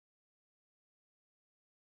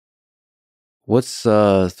What's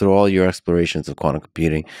through all your explorations of quantum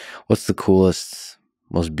computing, what's the coolest,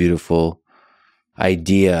 most beautiful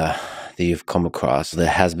idea that you've come across that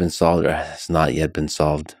has been solved or has not yet been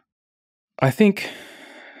solved? I think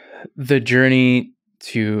the journey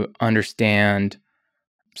to understand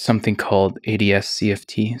something called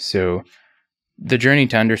ADS-CFT, so the journey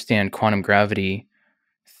to understand quantum gravity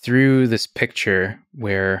through this picture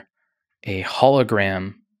where a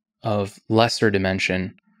hologram of lesser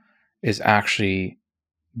dimension is actually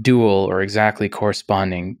dual or exactly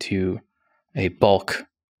corresponding to a bulk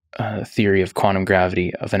theory of quantum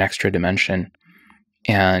gravity of an extra dimension.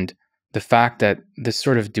 And the fact that this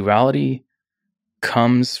sort of duality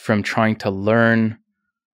comes from trying to learn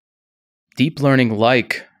deep learning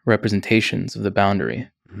like representations of the boundary.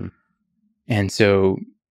 Mm-hmm. And so,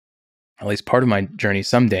 at least part of my journey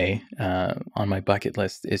someday on my bucket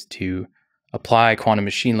list is to apply quantum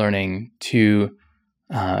machine learning to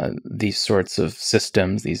these sorts of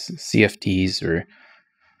systems, these CFDs, or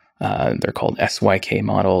they're called SYK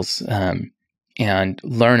models, and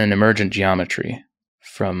learn an emergent geometry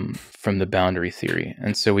from the boundary theory.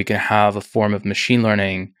 And so we can have a form of machine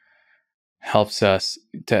learning help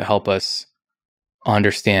us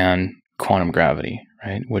understand quantum gravity,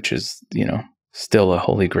 right? Which is, still a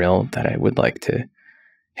holy grail that I would like to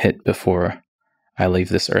hit before I leave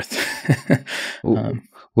this earth.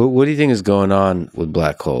 What do you think is going on with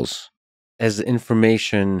black holes? As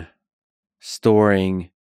information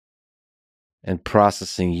storing and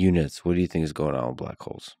processing units, what do you think is going on with black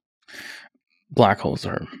holes? Black holes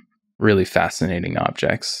are really fascinating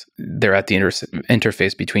objects. They're at the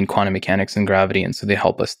interface between quantum mechanics and gravity, and so they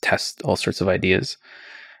help us test all sorts of ideas.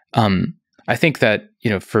 I think that,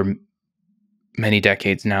 for many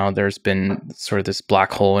decades now, there's been sort of this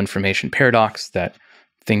black hole information paradox that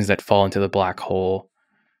things that fall into the black hole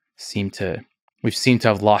seem to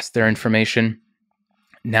have lost their information.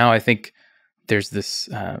 Now I think there's this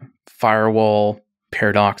firewall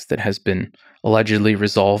paradox that has been allegedly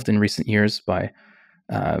resolved in recent years by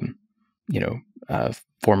a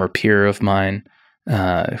former peer of mine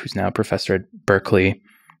who's now a professor at Berkeley.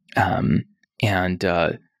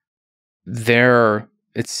 There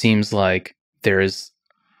it seems like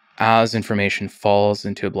as information falls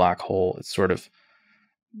into a black hole,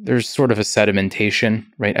 there's sort of a sedimentation,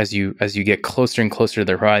 right? As you get closer and closer to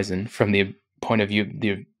the horizon, from the point of view of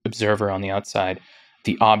the observer on the outside,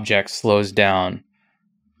 the object slows down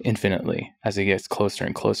infinitely as it gets closer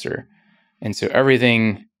and closer. And so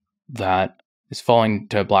everything that is falling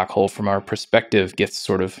to a black hole from our perspective gets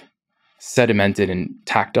sort of sedimented and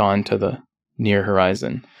tacked on to the near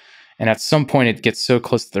horizon. And at some point it gets so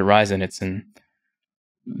close to the horizon, it's in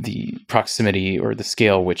the proximity or the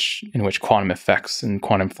scale in which quantum effects and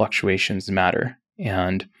quantum fluctuations matter.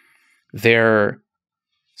 And that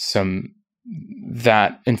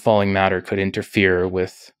infalling matter could interfere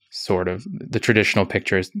with sort of the traditional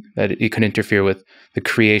pictures, that it could interfere with the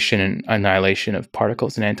creation and annihilation of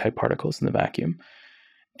particles and antiparticles in the vacuum.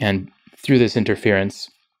 And through this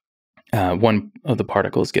interference, one of the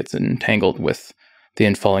particles gets entangled with the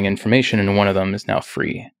infalling information, and one of them is now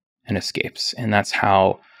free and escapes. And that's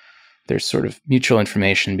how there's sort of mutual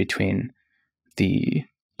information between the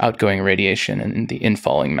outgoing radiation and the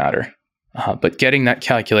infalling matter. But getting that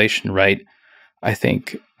calculation right, I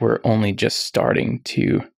think we're only just starting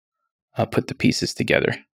to put the pieces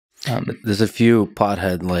together. There's a few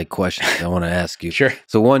Pothead-like questions I want to ask you. Sure.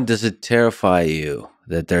 So one, does it terrify you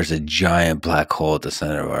that there's a giant black hole at the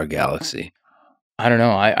center of our galaxy? I don't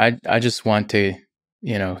know. I just want to,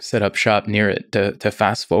 set up shop near it to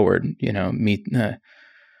fast forward, meet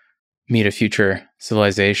a future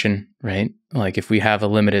civilization, right? Like if we have a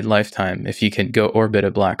limited lifetime, if you could go orbit a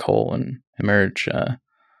black hole and emerge.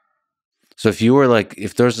 So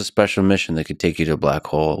if there's a special mission that could take you to a black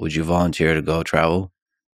hole, would you volunteer to go travel?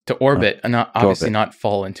 To orbit, and not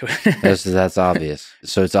fall into it. That's obvious.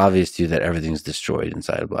 So it's obvious to you that everything's destroyed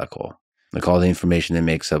inside a black hole. Like all the information that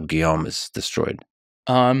makes up Guillaume is destroyed.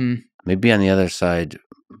 Maybe on the other side,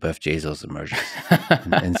 Beth Jezos emerges.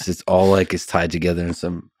 and it's all like it's tied together in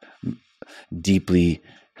some deeply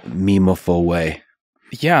memeful way.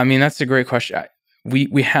 Yeah, I mean, that's a great question.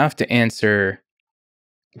 We have to answer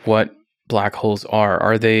what black holes are.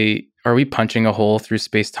 Are we punching a hole through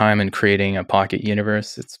space-time and creating a pocket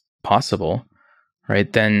universe? It's possible,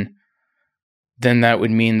 right? Then that would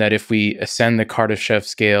mean that if we ascend the Kardashev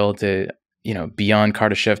scale to, beyond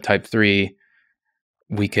Kardashev type 3,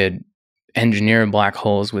 we could engineer black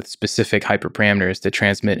holes with specific hyperparameters to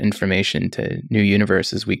transmit information to new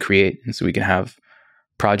universes we create. And so we can have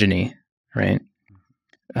progeny, right?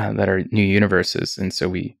 That are new universes. And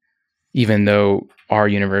so even though our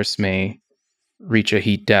universe may reach a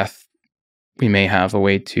heat death, we may have a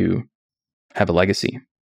way to have a legacy,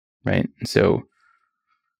 right? And so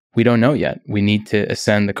we don't know yet. We need to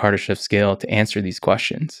ascend the Kardashev scale to answer these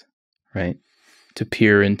questions, right? To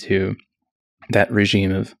peer into that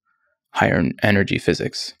regime of higher energy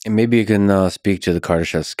physics. And maybe you can speak to the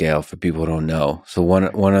Kardashev scale for people who don't know. So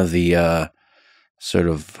one of the sort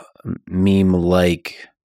of meme-like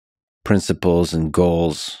principles and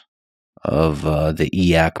goals of the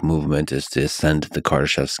EAC movement is to ascend the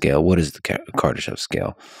Kardashev scale. What is the Kardashev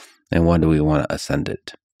scale, and when do we want to ascend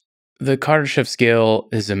it? The Kardashev scale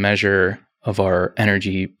is a measure of our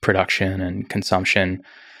energy production and consumption.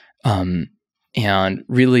 And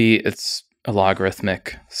really, it's a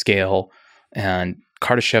logarithmic scale. And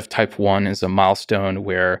Kardashev type 1 is a milestone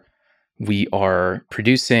where we are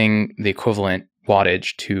producing the equivalent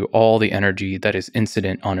wattage to all the energy that is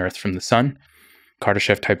incident on Earth from the sun.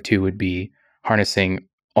 Kardashev type 2 would be harnessing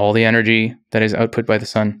all the energy that is output by the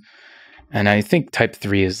sun. And I think type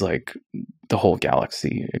 3 is like the whole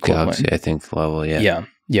galaxy equivalent. Galaxy, I think, level, yeah. Yeah.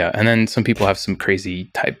 Yeah. And then some people have some crazy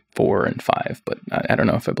type 4 and 5, but I don't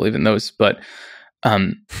know if I believe in those. But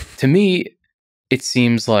to me, it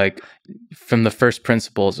seems like from the first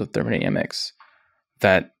principles of thermodynamics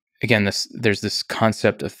that, again, there's this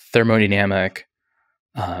concept of thermodynamic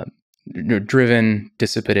driven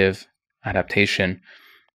dissipative adaptation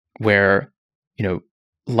where,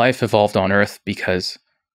 life evolved on Earth because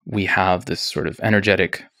we have this sort of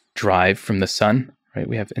energetic drive from the sun, right?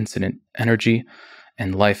 We have incident energy,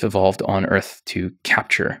 and life evolved on Earth to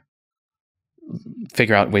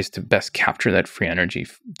figure out ways to best capture that free energy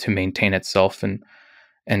to maintain itself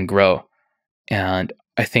and grow. And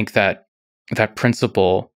I think that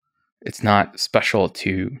principle, it's not special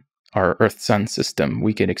to our Earth-Sun system.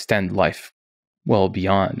 We could extend life well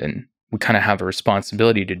beyond, and we kind of have a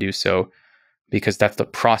responsibility to do so because that's the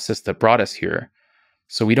process that brought us here.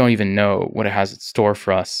 So we don't even know what it has in store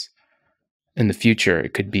for us in the future.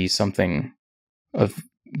 It could be something of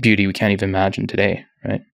beauty we can't even imagine today,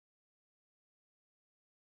 right?